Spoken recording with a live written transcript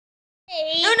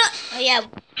Hey. No. Oh yeah.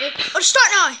 Let's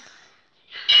start now.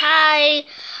 Hi.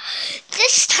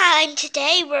 This time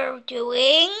today we're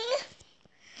doing.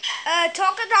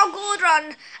 Talking about Gold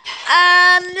Run.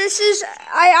 This is.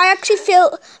 I actually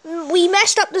feel we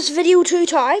messed up this video 2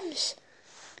 times.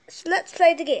 So let's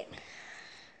play the game.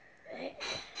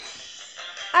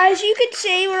 As you can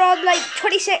see, we're on like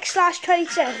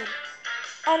 26/27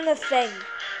 on the thing.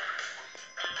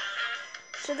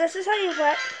 So this is how you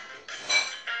play.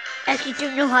 If you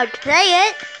don't know how to play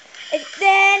it.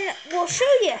 Then we'll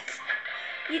show you.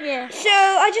 Yeah. So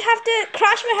I just have to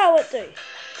crash my helmet through.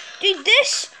 Do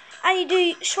this, and you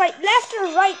do swipe left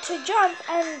or right to jump,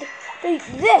 and do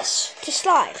this to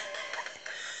slide.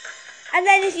 And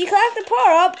then if you collect the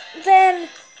power up, then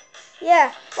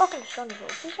yeah. Welcome to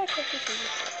Stonyville.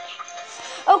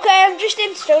 Okay, I'm just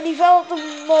in Stonyville at the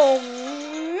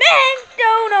moment.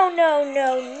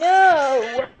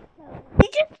 No. We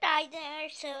just died there,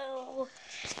 so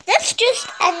let's just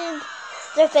end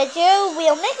the video.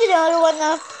 We'll make another one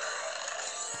up.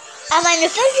 And when the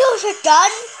videos are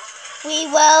done, we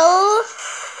will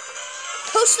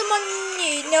Post them on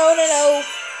you. No.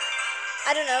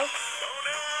 I don't know.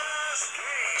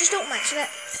 Just don't mention it.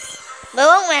 we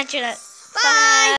won't mention it. Bye.